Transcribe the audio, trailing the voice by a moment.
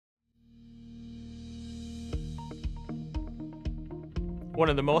One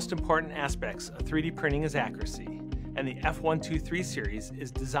of the most important aspects of 3D printing is accuracy, and the F123 series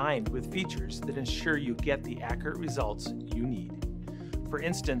is designed with features that ensure you get the accurate results you need. For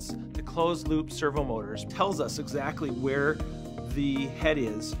instance, the closed-loop servo motors tells us exactly where the head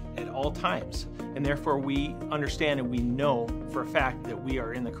is at all times, and therefore we understand and we know for a fact that we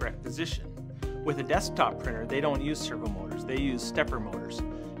are in the correct position. With a desktop printer, they don't use servo motors, they use stepper motors.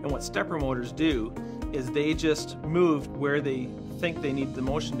 And what stepper motors do is they just move where they think they need the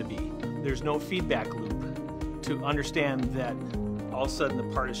motion to be. There's no feedback loop to understand that all of a sudden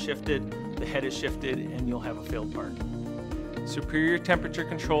the part is shifted, the head is shifted, and you'll have a failed part. Superior temperature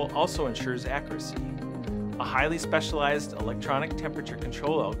control also ensures accuracy. A highly specialized electronic temperature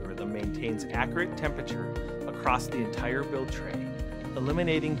control algorithm maintains accurate temperature across the entire build tray,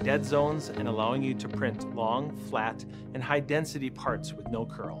 eliminating dead zones and allowing you to print long, flat, and high-density parts with no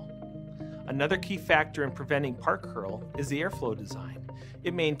curl. Another key factor in preventing part curl is the airflow design.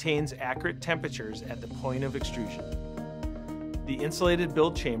 It maintains accurate temperatures at the point of extrusion. The insulated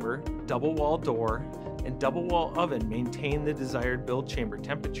build chamber, double wall door, and double wall oven maintain the desired build chamber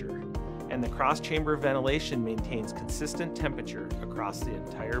temperature, and the cross-chamber ventilation maintains consistent temperature across the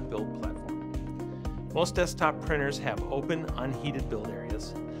entire build platform. Most desktop printers have open, unheated build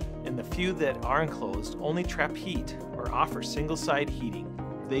areas, and the few that are enclosed only trap heat or offer single-side heating.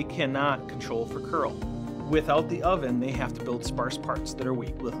 They cannot control for curl. Without the oven, they have to build sparse parts that are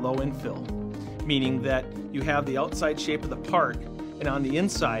weak with low infill, meaning that you have the outside shape of the part, and on the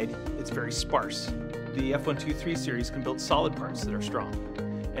inside, it's very sparse. The F123 series can build solid parts that are strong.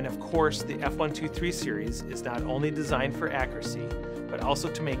 And of course, the F123 series is not only designed for accuracy, but also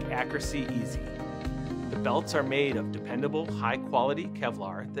to make accuracy easy. The belts are made of dependable, high-quality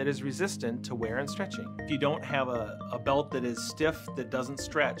Kevlar that is resistant to wear and stretching. If you don't have a belt that is stiff, that doesn't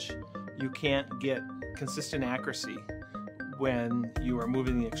stretch, you can't get consistent accuracy when you are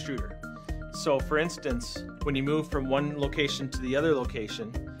moving the extruder. So for instance, when you move from one location to the other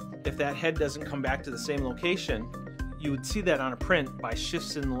location, if that head doesn't come back to the same location, you would see that on a print by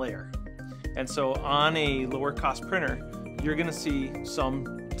shifts in the layer. And so on a lower cost printer, you're going to see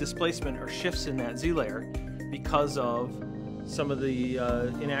some displacement or shifts in that Z layer because of some of the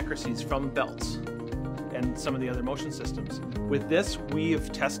inaccuracies from belts and some of the other motion systems. With this, we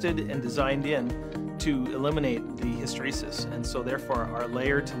have tested and designed in to eliminate the hysteresis, and so therefore our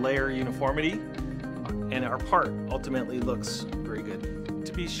layer-to-layer uniformity and our part ultimately looks very good.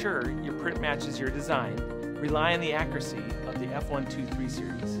 To be sure your print matches your design, rely on the accuracy of the F123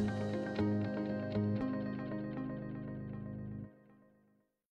 series.